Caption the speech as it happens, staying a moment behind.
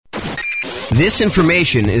This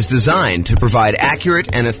information is designed to provide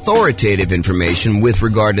accurate and authoritative information with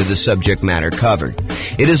regard to the subject matter covered.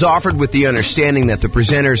 It is offered with the understanding that the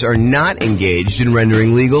presenters are not engaged in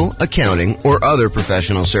rendering legal, accounting, or other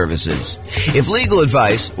professional services. If legal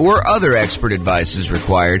advice or other expert advice is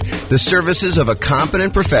required, the services of a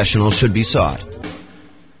competent professional should be sought.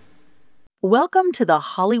 Welcome to the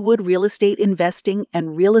Hollywood Real Estate Investing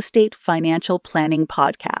and Real Estate Financial Planning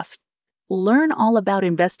Podcast. Learn all about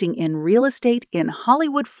investing in real estate in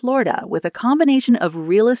Hollywood, Florida, with a combination of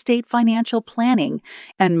real estate financial planning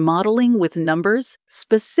and modeling with numbers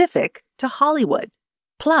specific to Hollywood,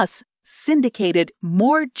 plus syndicated,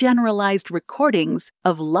 more generalized recordings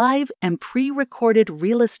of live and pre-recorded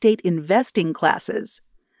real estate investing classes.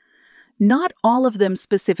 Not all of them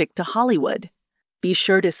specific to Hollywood. Be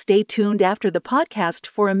sure to stay tuned after the podcast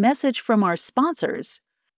for a message from our sponsors.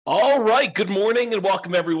 All right. Good morning and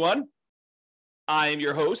welcome, everyone. I am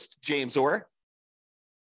your host, James Orr.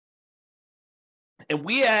 And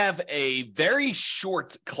we have a very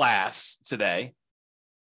short class today,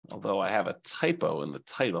 although I have a typo in the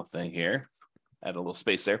title thing here. Add a little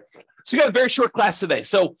space there. So we got a very short class today.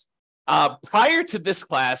 So prior to this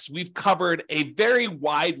class, we've covered a very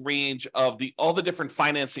wide range of all the different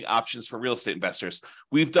financing options for real estate investors.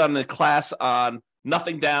 We've done a class on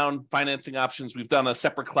nothing down financing options. We've done a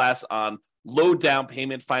separate class on low down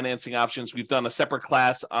payment financing options. We've done a separate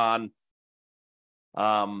class on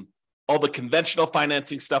all the conventional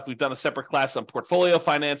financing stuff. We've done a separate class on portfolio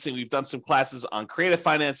financing. We've done some classes on creative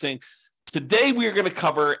financing. Today, we are going to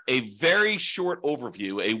cover a very short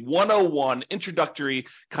overview, a 101 introductory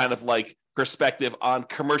kind of like perspective on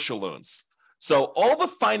commercial loans. So all the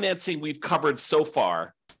financing we've covered so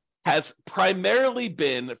far has primarily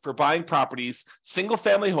been for buying properties,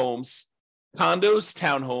 single-family homes, condos,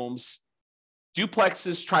 townhomes,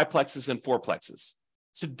 duplexes, triplexes, and fourplexes.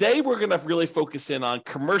 Today, we're going to really focus in on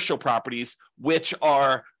commercial properties, which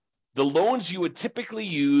are the loans you would typically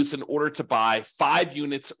use in order to buy 5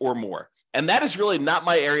 units or more. And that is really not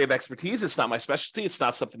my area of expertise. It's not my specialty. It's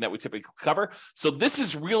not something that we typically cover. So this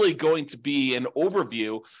is really going to be an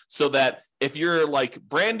overview so that if you're like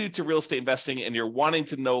brand new to real estate investing and you're wanting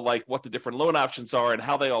to know like what the different loan options are and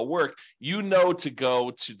how they all work, you know to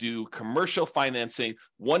go to do commercial financing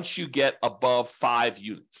once you get above 5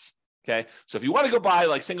 units. Okay, so if you want to go buy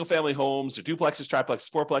like single-family homes or duplexes, triplexes,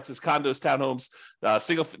 fourplexes, condos,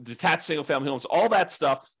 townhomes, detached single-family homes, all that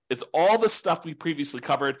stuff is all the stuff we previously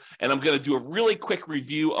covered. And I'm going to do a really quick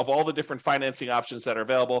review of all the different financing options that are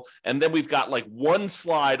available. And then we've got like one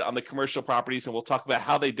slide on the commercial properties, and we'll talk about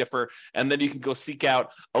how they differ. And then you can go seek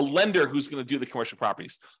out a lender who's going to do the commercial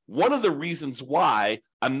properties. One of the reasons why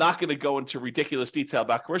I'm not going to go into ridiculous detail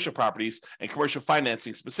about commercial properties and commercial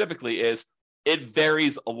financing specifically is it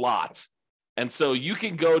varies a lot. And so you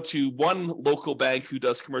can go to one local bank who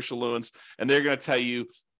does commercial loans, and they're going to tell you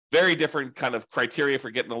very different kind of criteria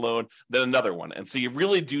for getting a loan than another one. And so you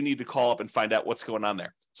really do need to call up and find out what's going on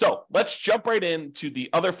there. So let's jump right into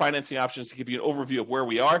the other financing options to give you an overview of where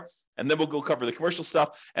we are, and then we'll go cover the commercial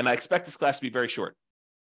stuff. And I expect this class to be very short.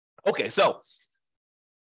 Okay, so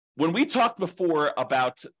when we talked before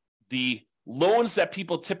about the loans that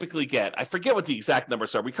people typically get, I forget what the exact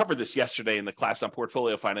numbers are. We covered this yesterday in the class on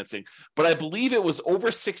portfolio financing, but I believe it was over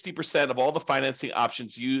 60% of all the financing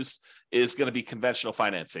options used is going to be conventional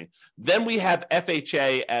financing. Then we have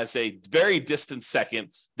FHA as a very distant second.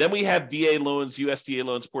 Then we have VA loans, USDA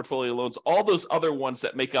loans, portfolio loans, all those other ones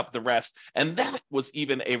that make up the rest. And that was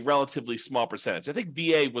even a relatively small percentage. I think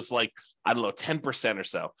VA was like, 10% or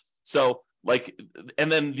so. So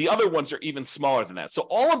and then the other ones are even smaller than that. So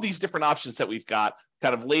all of these different options that we've got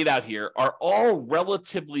kind of laid out here are all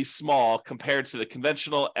relatively small compared to the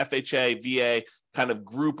conventional FHA, VA kind of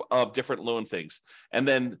group of different loan things. And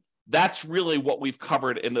then that's really what we've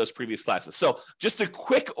covered in those previous classes. So just a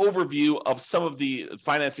quick overview of some of the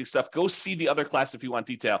financing stuff. Go see the other class if you want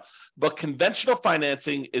detail. But conventional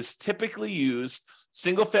financing is typically used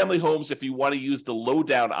single family homes if you want to use the low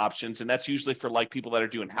down options. And that's usually for like people that are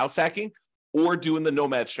doing house hacking or doing the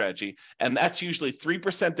nomad strategy. And that's usually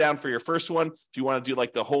 3% down for your first one, if you want to do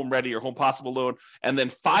like the home ready or home possible loan, and then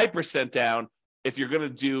 5% down if you're going to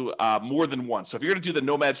do more than one. So if you're going to do the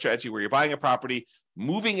nomad strategy where you're buying a property,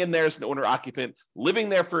 moving in there as an owner occupant, living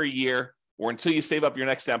there for a year, or until you save up your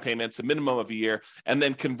next down payment, it's a minimum of a year, and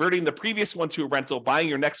then converting the previous one to a rental, buying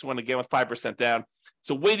your next one again with 5% down. It's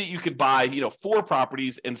a way that you could buy, 4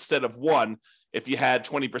 properties instead of one if you had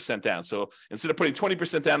 20% down. So instead of putting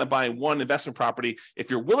 20% down and buying one investment property, if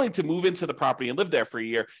you're willing to move into the property and live there for a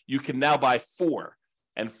year, you can now buy 4.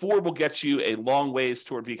 And 4 will get you a long ways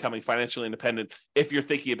toward becoming financially independent if you're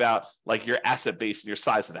thinking about like your asset base and your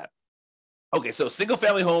size of that. Okay, so single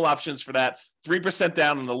family home options for that, 3%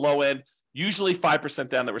 down on the low end, usually 5%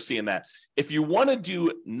 down that we're seeing that. If you want to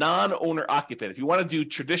do non-owner occupant, if you want to do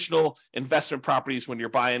traditional investment properties when you're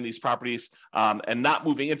buying these properties and not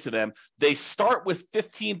moving into them, they start with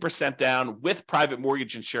 15% down with private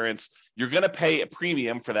mortgage insurance. You're going to pay a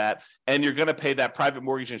premium for that, and you're going to pay that private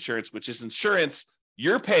mortgage insurance, which is insurance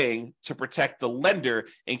you're paying to protect the lender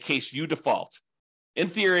in case you default. In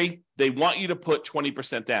theory, they want you to put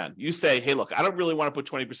 20% down. You say, hey, look, I don't really want to put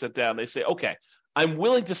 20% down. They say, okay, I'm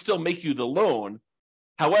willing to still make you the loan.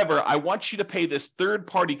 However, I want you to pay this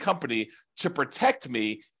third-party company to protect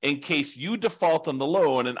me in case you default on the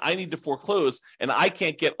loan and I need to foreclose and I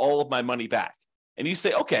can't get all of my money back. And you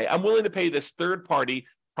say, okay, I'm willing to pay this third-party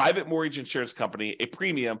private mortgage insurance company a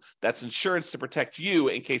premium that's insurance to protect you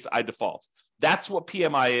in case I default. That's what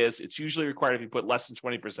PMI is. It's usually required if you put less than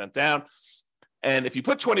 20% down. And if you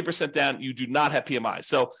put 20% down, you do not have PMI.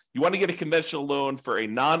 So you want to get a conventional loan for a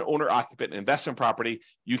non-owner occupant investment property.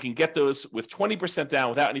 You can get those with 20% down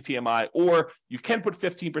without any PMI, or you can put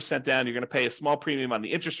 15% down. You're going to pay a small premium on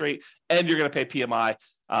the interest rate, and you're going to pay PMI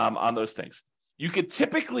on those things. You could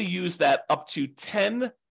typically use that up to 10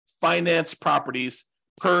 finance properties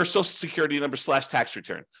per Social Security number / tax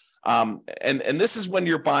return. And this is when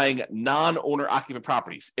you're buying non-owner occupant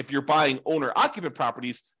properties. If you're buying owner occupant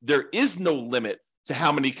properties, there is no limit to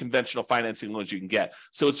how many conventional financing loans you can get.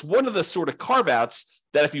 So it's one of the sort of carve-outs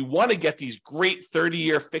that if you want to get these great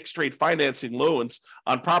 30-year fixed rate financing loans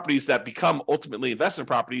on properties that become ultimately investment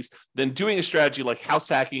properties, then doing a strategy like house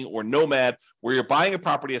hacking or Nomad, where you're buying a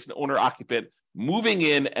property as an owner occupant, moving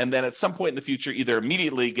in, and then at some point in the future, either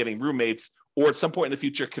immediately getting roommates or at some point in the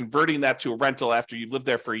future, converting that to a rental after you've lived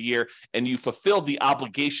there for a year and you fulfill the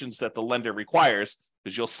obligations that the lender requires,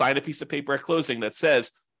 because you'll sign a piece of paper at closing that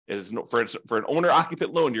says, for an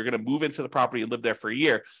owner-occupant loan, you're going to move into the property and live there for a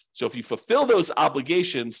year. So if you fulfill those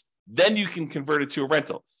obligations, then you can convert it to a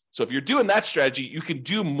rental. So if you're doing that strategy, you can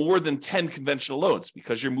do more than 10 conventional loans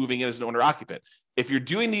because you're moving in as an owner-occupant. If you're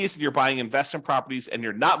doing these and you're buying investment properties and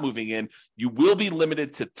you're not moving in, you will be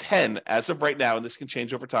limited to 10 as of right now, and this can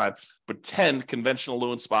change over time, but 10 conventional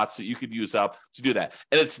loan spots that you could use up to do that.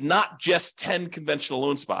 And it's not just 10 conventional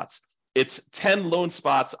loan spots. It's 10 loan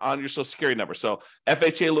spots on your Social Security number. So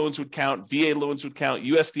FHA loans would count, VA loans would count,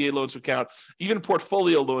 USDA loans would count, even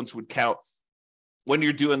portfolio loans would count when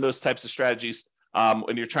you're doing those types of strategies,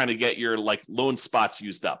 when you're trying to get your loan spots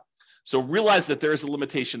used up. So realize that there is a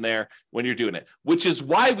limitation there when you're doing it, which is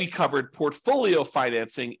why we covered portfolio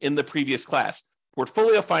financing in the previous class.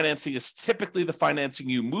 Portfolio financing is typically the financing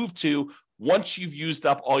you move to once you've used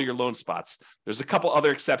up all your loan spots. There's a couple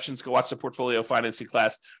other exceptions. Go watch the portfolio financing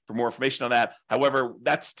class for more information on that. However,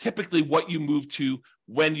 that's typically what you move to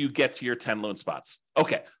when you get to your 10 loan spots.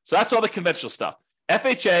 Okay, so that's all the conventional stuff.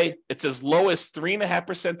 FHA, it's as low as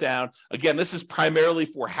 3.5% down. Again, this is primarily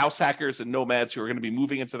for house hackers and nomads who are going to be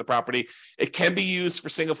moving into the property. It can be used for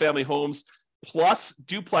single-family homes, plus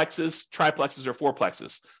duplexes, triplexes, or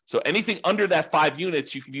fourplexes. So anything under that 5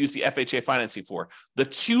 units, you can use the FHA financing for. The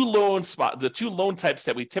two loan types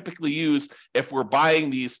that we typically use if we're buying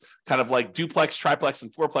these kind of like duplex, triplex,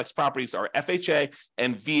 and fourplex properties are FHA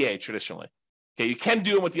and VA traditionally. Okay, you can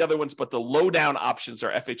do them with the other ones, but the low down options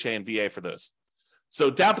are FHA and VA for those. So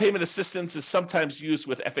down payment assistance is sometimes used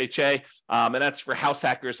with FHA, and that's for house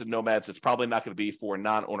hackers and nomads. It's probably not going to be for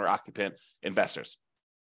non-owner occupant investors.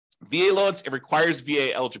 VA loans, it requires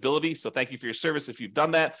VA eligibility. So thank you for your service if you've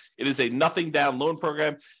done that. It is a nothing down loan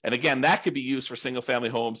program. And again, that could be used for single family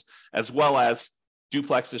homes as well as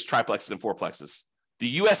duplexes, triplexes, and fourplexes.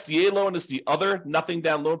 The USDA loan is the other nothing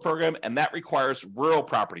down loan program, and that requires rural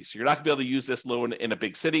property. So you're not going to be able to use this loan in a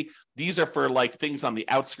big city. These are for like things on the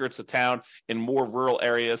outskirts of town in more rural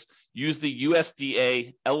areas. Use the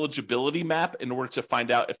USDA eligibility map in order to find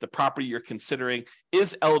out if the property you're considering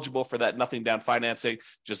is eligible for that nothing down financing.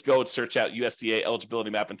 Just go and search out USDA eligibility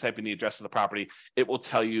map and type in the address of the property. It will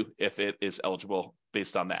tell you if it is eligible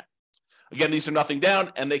based on that. Again, these are nothing down,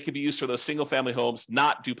 and they can be used for those single-family homes,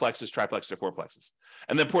 not duplexes, triplexes, or fourplexes.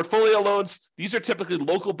 And then portfolio loans, these are typically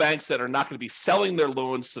local banks that are not going to be selling their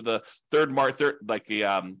loans to the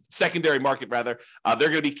secondary market, rather. They're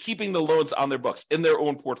going to be keeping the loans on their books in their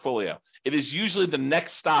own portfolio. It is usually the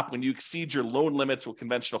next stop when you exceed your loan limits with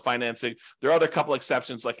conventional financing. There are other couple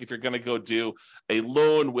exceptions, like if you're going to go do a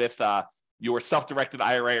loan with your self-directed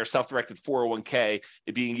IRA or self-directed 401k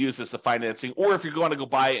being used as a financing, or if you're going to go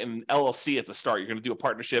buy an LLC at the start, you're going to do a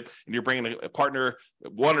partnership and you're bringing a partner,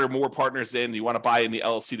 one or more partners in, you want to buy in the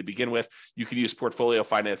LLC to begin with, you can use portfolio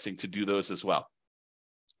financing to do those as well.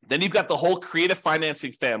 Then you've got the whole creative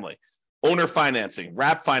financing family, owner financing,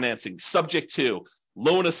 wrap financing, subject to,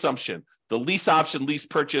 loan assumption. the lease option, lease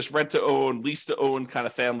purchase, rent to own, lease to own kind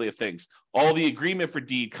of family of things. All the agreement for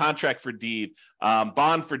deed, contract for deed,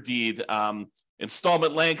 bond for deed,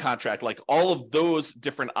 installment land contract, like all of those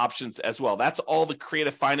different options as well. That's all the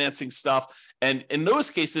creative financing stuff. And in those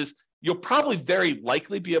cases, you'll probably very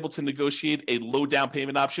likely be able to negotiate a low down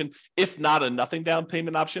payment option, if not a nothing down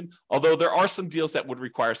payment option, although there are some deals that would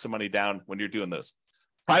require some money down when you're doing those.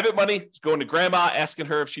 Private money, going to grandma, asking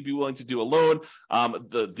her if she'd be willing to do a loan.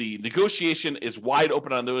 The negotiation is wide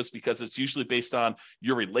open on those because it's usually based on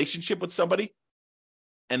your relationship with somebody.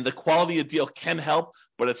 And the quality of deal can help,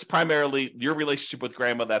 but it's primarily your relationship with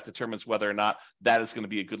grandma that determines whether or not that is going to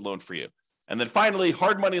be a good loan for you. And then finally,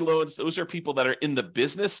 hard money loans. Those are people that are in the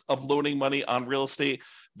business of loaning money on real estate,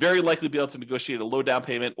 very likely be able to negotiate a low down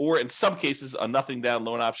payment, or in some cases, a nothing down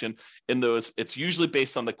loan option. In those, it's usually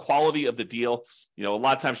based on the quality of the deal. You know, a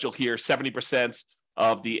lot of times you'll hear 70%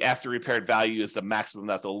 of the after repaired value is the maximum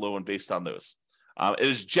that they'll loan based on those. It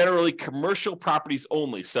is generally commercial properties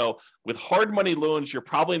only. So with hard money loans, you're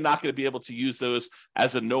probably not going to be able to use those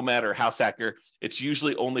as a nomad or house hacker. It's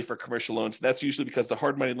usually only for commercial loans. That's usually because the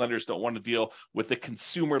hard money lenders don't want to deal with the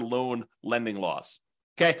consumer loan lending laws.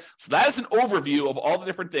 Okay, so that is an overview of all the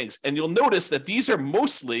different things. And you'll notice that these are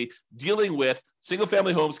mostly dealing with single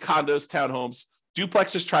family homes, condos, townhomes,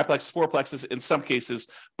 duplexes, triplexes, fourplexes in some cases,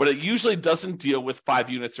 but it usually doesn't deal with 5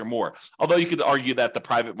 units or more. Although you could argue that the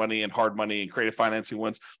private money and hard money and creative financing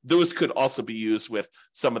ones, those could also be used with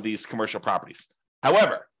some of these commercial properties.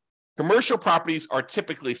 However, commercial properties are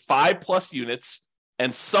typically 5+ units,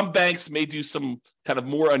 and some banks may do some kind of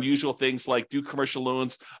more unusual things like do commercial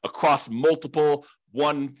loans across multiple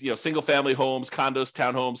single family homes, condos,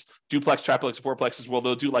 townhomes, duplex, triplex, fourplexes. Well,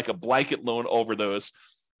 they'll do like a blanket loan over those.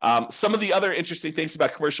 Some of the other interesting things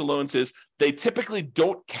about commercial loans is they typically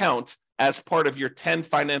don't count as part of your 10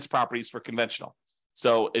 finance properties for conventional.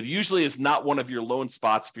 So it usually is not one of your loan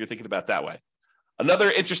spots if you're thinking about it that way. Another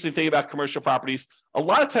interesting thing about commercial properties, a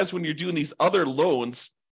lot of times when you're doing these other loans,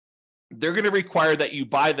 they're going to require that you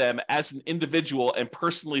buy them as an individual and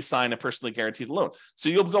personally sign and personally guarantee the loan. So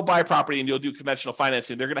you'll go buy a property and you'll do conventional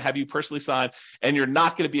financing. They're going to have you personally sign, and you're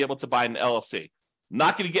not going to be able to buy an LLC.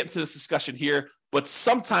 Not going to get into this discussion here, but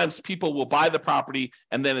sometimes people will buy the property,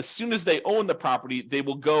 and then as soon as they own the property, they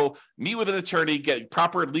will go meet with an attorney, get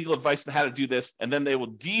proper legal advice on how to do this, and then they will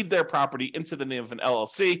deed their property into the name of an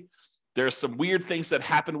LLC. There's some weird things that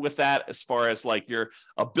happen with that as far as like your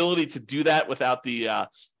ability to do that without the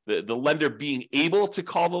lender being able to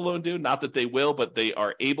call the loan due. Not that they will, but they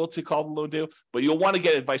are able to call the loan due. But you'll want to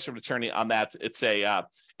get advice from an attorney on that. It's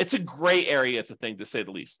a gray area to say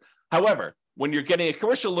the least. However, when you're getting a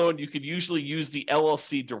commercial loan, you could usually use the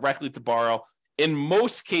LLC directly to borrow. In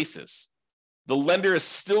most cases, the lender is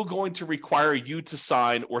still going to require you to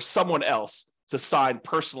sign or someone else to sign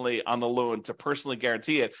personally on the loan to personally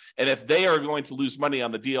guarantee it. And if they are going to lose money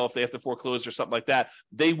on the deal, if they have to foreclose or something like that,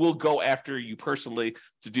 they will go after you personally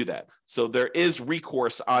to do that. So there is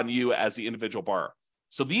recourse on you as the individual borrower.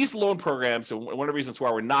 So these loan programs, and one of the reasons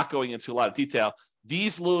why we're not going into a lot of detail,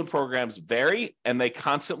 these loan programs vary and they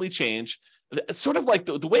constantly change. It's sort of like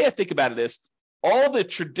the way I think about it is all the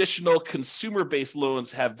traditional consumer-based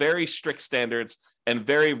loans have very strict standards and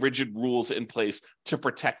very rigid rules in place to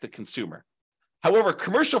protect the consumer. However,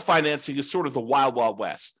 commercial financing is sort of the wild, wild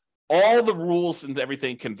west. All the rules and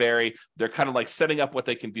everything can vary. They're kind of like setting up what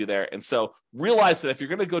they can do there. And so realize that if you're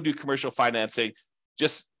going to go do commercial financing,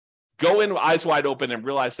 just go in eyes wide open and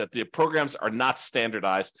realize that the programs are not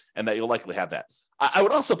standardized and that you'll likely have that. I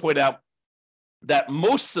would also point out that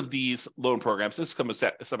most of these loan programs, there's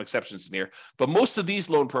some exceptions in here, but most of these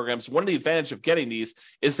loan programs, one of the advantages of getting these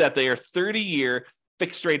is that they are 30-year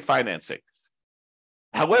fixed rate financing.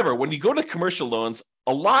 However, when you go to commercial loans,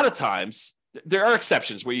 a lot of times there are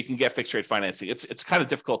exceptions where you can get fixed rate financing. It's kind of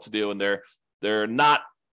difficult to do, and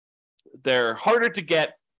they're harder to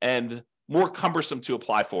get and more cumbersome to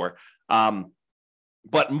apply for.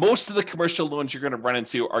 But most of the commercial loans you're going to run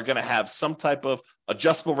into are going to have some type of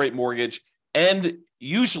adjustable rate mortgage and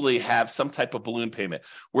usually have some type of balloon payment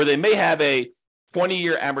where they may have a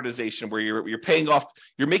 20-year amortization where you're paying off,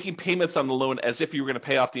 you're making payments on the loan as if you were going to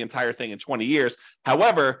pay off the entire thing in 20 years.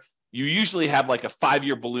 However, you usually have like a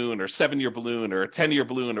 5-year balloon or 7-year balloon or a 10-year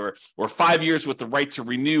balloon or 5 years with the right to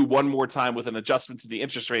renew one more time with an adjustment to the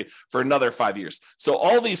interest rate for another 5 years. So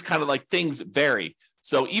all these kind of like things vary.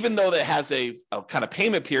 So even though that has a kind of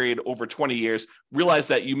payment period over 20 years, realize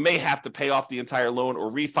that you may have to pay off the entire loan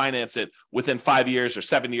or refinance it within 5 years or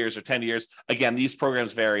 7 years or 10 years. Again, these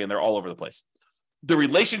programs vary and they're all over the place. The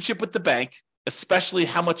relationship with the bank, especially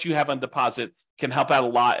how much you have on deposit, can help out a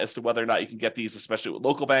lot as to whether or not you can get these, especially with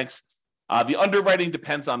local banks. The underwriting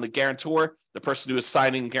depends on the guarantor, the person who is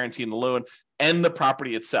signing and guaranteeing the loan, and the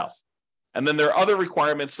property itself. And then there are other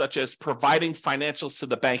requirements such as providing financials to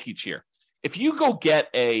the bank each year. If you go get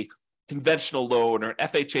a conventional loan or an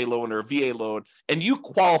FHA loan or a VA loan and you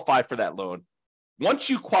qualify for that loan, once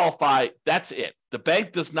you qualify, that's it. The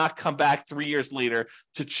bank does not come back 3 years later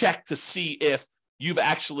to check to see if you've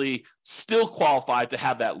actually still qualified to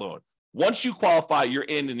have that loan. Once you qualify, you're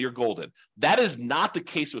in and you're golden. That is not the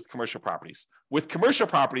case with commercial properties. With commercial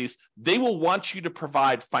properties, they will want you to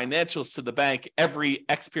provide financials to the bank every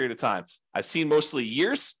X period of time. I've seen mostly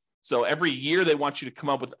years. So every year they want you to come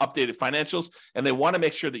up with updated financials, and they want to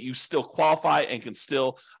make sure that you still qualify and can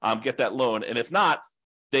still get that loan. And if not,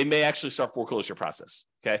 they may actually start foreclosure process.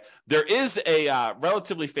 Okay. There is a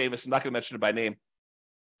relatively famous, I'm not going to mention it by name,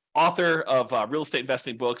 author of real estate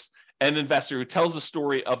investing books, an investor who tells the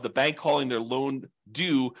story of the bank calling their loan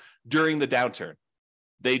due during the downturn.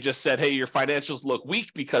 They just said, hey, your financials look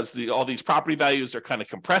weak because all these property values are kind of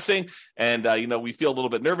compressing. And, we feel a little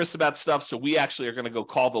bit nervous about stuff. So we actually are going to go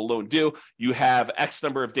call the loan due. You have X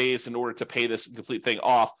number of days in order to pay this complete thing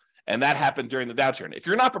off. And that happened during the downturn. If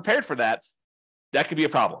you're not prepared for that, that could be a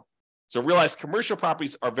problem. So realize commercial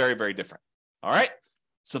properties are very, very different. All right.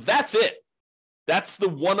 So that's it. That's the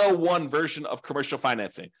 101 version of commercial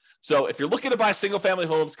financing. So if you're looking to buy single family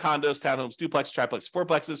homes, condos, townhomes, duplex, triplex,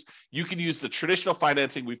 fourplexes, you can use the traditional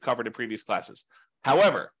financing we've covered in previous classes.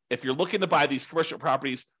 However, if you're looking to buy these commercial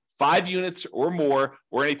properties, 5 units or more,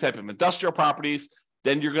 or any type of industrial properties,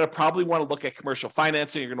 then you're going to probably want to look at commercial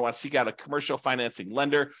financing. You're going to want to seek out a commercial financing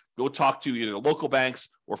lender. Go talk to either local banks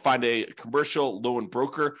or find a commercial loan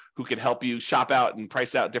broker who can help you shop out and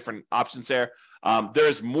price out different options there.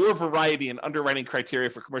 There's more variety in underwriting criteria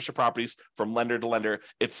for commercial properties from lender to lender.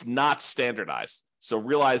 It's not standardized. So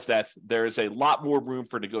realize that there is a lot more room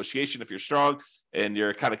for negotiation if you're strong and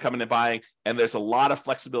you're kind of coming and buying. And there's a lot of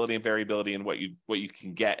flexibility and variability in what you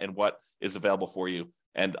can get and what is available for you.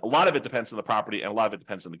 And a lot of it depends on the property and a lot of it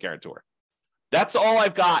depends on the guarantor. That's all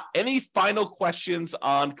I've got. Any final questions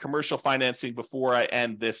on commercial financing before I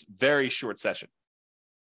end this very short session?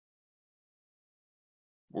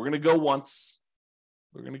 We're going to go once.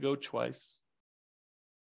 We're going to go twice.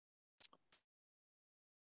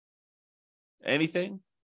 Anything?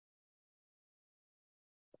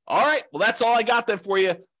 All right. Well, that's all I got then for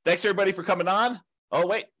you. Thanks, everybody, for coming on. Oh,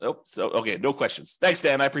 wait. Oh, so, okay. No questions. Thanks,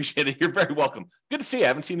 Dan. I appreciate it. You're very welcome. Good to see you. I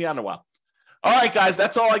haven't seen you in a while. All right, guys.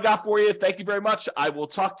 That's all I got for you. Thank you very much. I will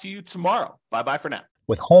talk to you tomorrow. Bye-bye for now.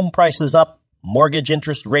 With home prices up, mortgage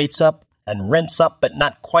interest rates up, and rents up, but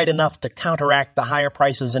not quite enough to counteract the higher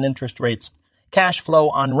prices and interest rates, cash flow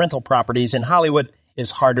on rental properties in Hollywood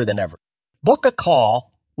is harder than ever. Book a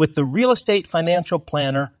call with the Real Estate Financial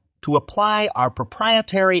Planner to apply our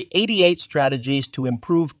proprietary 88 strategies to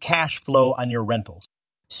improve cash flow on your rentals.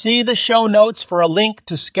 See the show notes for a link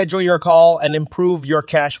to schedule your call and improve your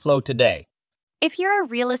cash flow today. If you're a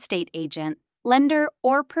real estate agent, lender,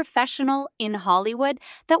 or professional in Hollywood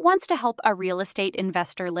that wants to help our real estate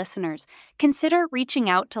investor listeners, consider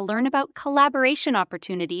reaching out to learn about collaboration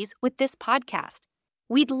opportunities with this podcast.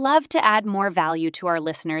 We'd love to add more value to our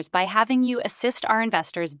listeners by having you assist our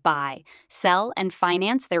investors buy, sell, and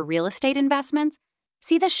finance their real estate investments.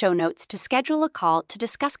 See the show notes to schedule a call to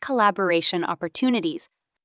discuss collaboration opportunities.